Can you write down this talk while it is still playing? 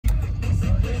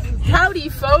Howdy,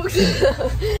 folks.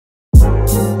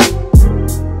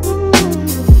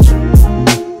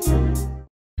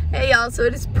 Hey y'all, so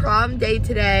it is prom day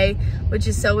today, which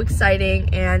is so exciting,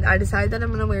 and I decided that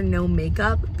I'm gonna wear no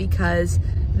makeup because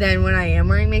then when I am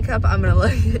wearing makeup, I'm gonna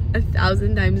look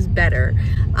 1,000 times better.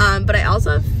 But I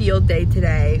also have field day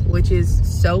today, which is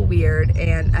so weird,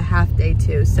 and a half day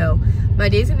too. So my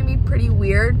day's gonna be pretty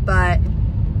weird, but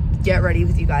get ready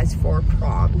with you guys for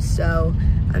prom. So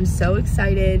I'm so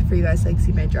excited for you guys to like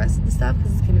see my dress and stuff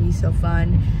because it's gonna be so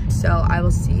fun. So I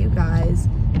will see you guys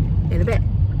in a bit.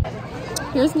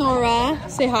 Here's Nora.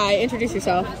 Say hi. Introduce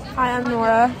yourself. Hi, I'm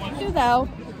Nora. Hello.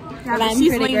 Yeah, but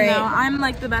she's lame though. I'm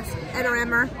like the best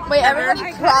NRMer. Wait,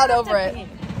 everybody's proud over it.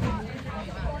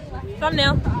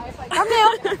 Thumbnail.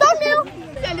 Thumbnail. Thumbnail.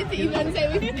 Send it to you.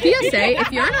 PSA,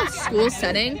 if you're in a school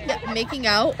setting, making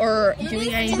out or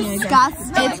doing anything like that,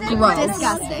 it's gross.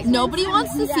 Disgusting. Nobody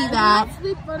wants to see that,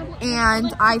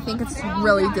 and I think it's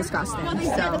really disgusting.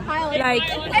 So, like,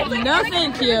 no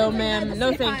thank you, ma'am.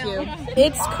 No thank you.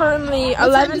 It's currently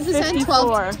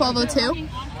 11:54. 12:02.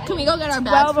 Can we go get our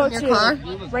bags from your car?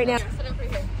 Right now.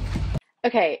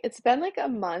 Okay, it's been like a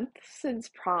month since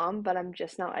prom, but I'm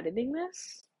just now editing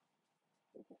this.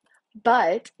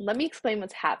 But let me explain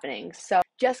what's happening. So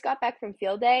just got back from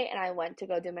field day and I went to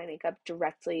go do my makeup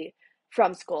directly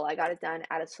from school. I got it done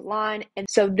at a salon. And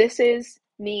so this is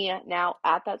me now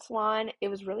at that salon. It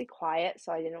was really quiet,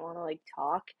 so I didn't want to like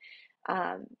talk.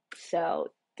 So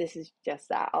this is just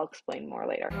that. I'll explain more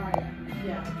later.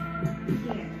 Yeah.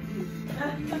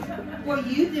 Well,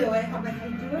 you do it. How about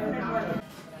you do it?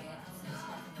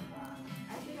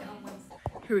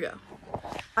 Here we go.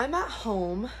 I'm at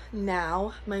home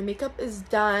now. My makeup is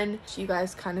done. You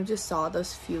guys kind of just saw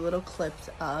those few little clips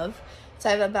of. So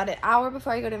I have about an hour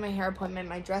before I go to my hair appointment.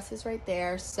 My dress is right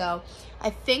there. So I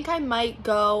think I might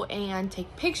go and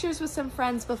take pictures with some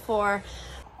friends before.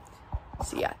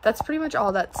 So yeah, that's pretty much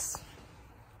all that's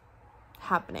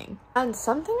happening. And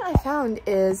something I found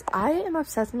is I am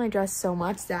obsessed with my dress so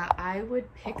much that I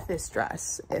would pick this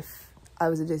dress if I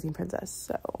was a Disney princess.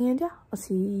 So, and yeah, I'll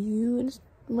see you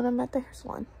when I'm at the hair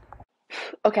salon.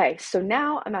 Okay, so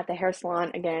now I'm at the hair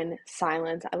salon again.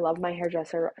 Silence. I love my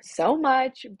hairdresser so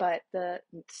much, but the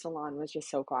salon was just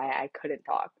so quiet I couldn't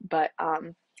talk. But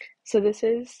so this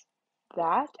is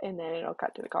that, and then it'll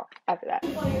cut to the car after that.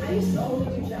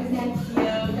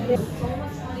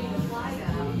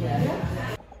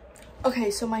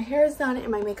 Okay, so my hair is done and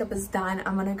my makeup is done.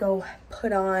 I'm gonna go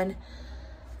put on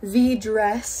the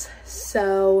dress,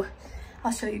 so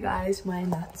I'll show you guys when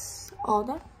that's all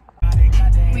done.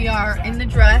 We are in the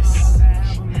dress,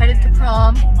 headed to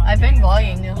prom. I've been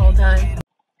vlogging the whole time.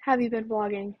 Have you been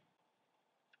vlogging?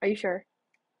 Are you sure?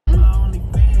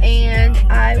 And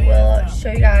I will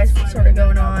show you guys what's sort of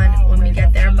going on when we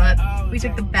get there, but we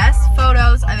took the best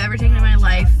photos I've ever taken in my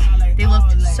life. They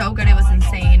looked so good, it was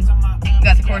insane. We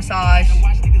got the corsage.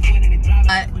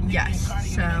 Yes,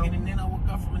 so.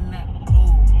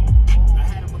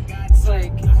 It's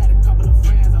like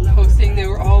posting, they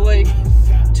were all like,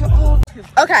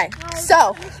 Okay,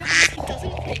 so,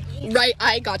 right,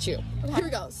 I got you. Here we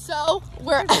go. So,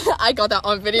 I got that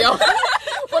on video. What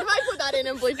if I put that in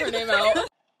and bleep her name out?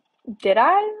 Did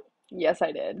I? Yes,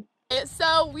 I did.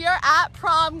 So, we are at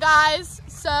prom, guys.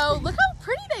 So, look how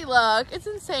pretty they look. It's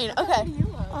insane. Okay.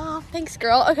 Oh, thanks,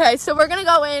 girl. Okay, so we're gonna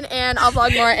go in and I'll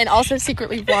vlog more and also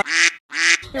secretly vlog.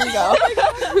 Here we go.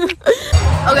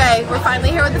 Okay, we're finally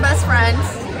here with the best friends.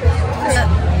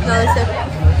 Another sip.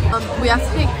 We have to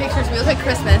take pictures. We look like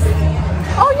Christmas.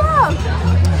 Oh yeah.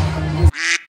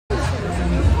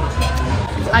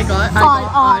 I got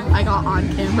on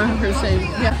camera her saying,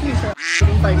 "You have to use her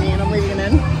fight me," and I'm leaving it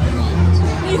in.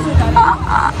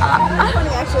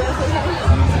 Funny actually.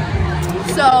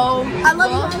 So I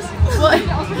love you guys.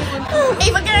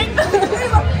 Eva gang.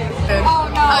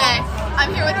 Oh no. Okay, I'm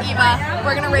here with Eva.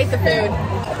 We're gonna rate the food.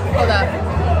 Hold up.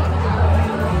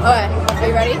 Okay, are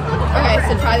you ready? Okay,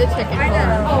 so try the chicken.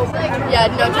 Yeah,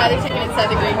 no, try the chicken instead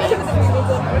of the green beans.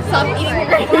 Stop eating the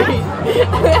green beans.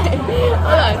 Okay,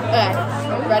 hold on. Okay,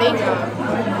 ready?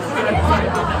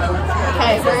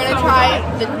 Okay, we're gonna try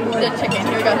the chicken.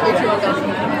 Here we go. 3, 2, 1, go.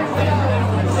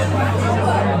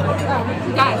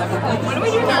 Guys, what do we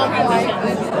do now?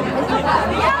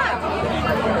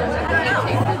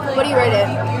 What do you rate it?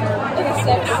 Like a 6.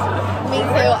 Me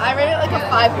too. I rate it like a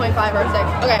 5.5 or 6.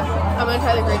 Okay, I'm gonna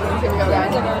try the green beans. Here we go,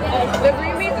 guys. The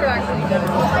green beans are actually good.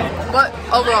 What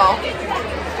overall?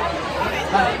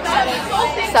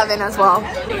 7 as well.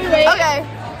 Okay.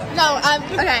 No,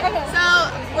 okay. So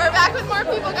we're back with more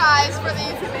people, guys, for the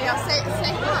YouTube video. Say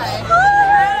hi.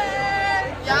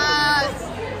 Hi. Yes.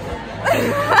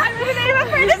 I'm the name of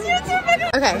this YouTube video.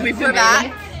 Okay, we're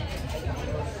back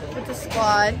with the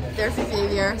squad. There's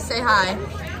Xavier. Say hi.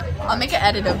 I'll make an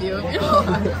edit of you.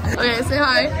 Okay, say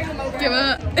hi. Give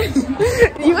up.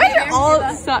 You guys are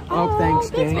all suck. Oh,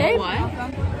 thanks, babe.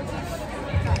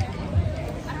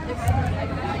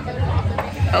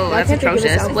 Oh, that's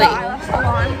atrocious. Wait.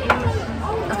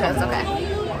 Okay, it's okay.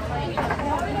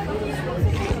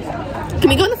 Can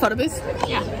we go in the photo booth?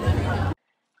 Yeah.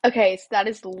 Okay, so that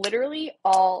is literally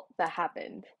all that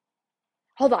happened.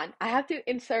 Hold on, I have to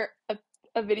insert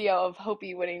a video of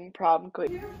Hopi winning prom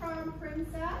quick. Your prom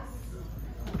princess.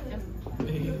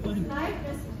 Tonight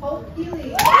is Hope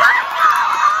Healy.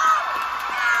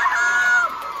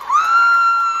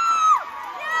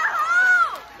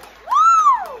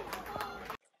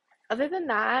 Other than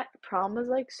that, prom was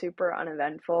like super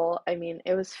uneventful. I mean,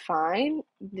 it was fine,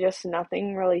 just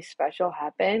nothing really special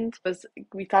happened.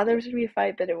 We thought there was gonna be a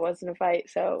fight, but it wasn't a fight,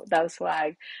 so that was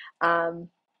swag.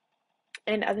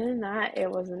 And other than that,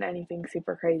 it wasn't anything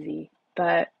super crazy.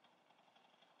 But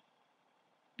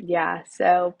yeah,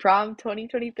 so prom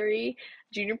 2023,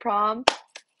 junior prom.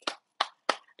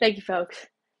 Thank you, folks.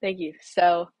 Thank you.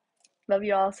 So, love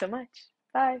you all so much.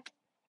 Bye.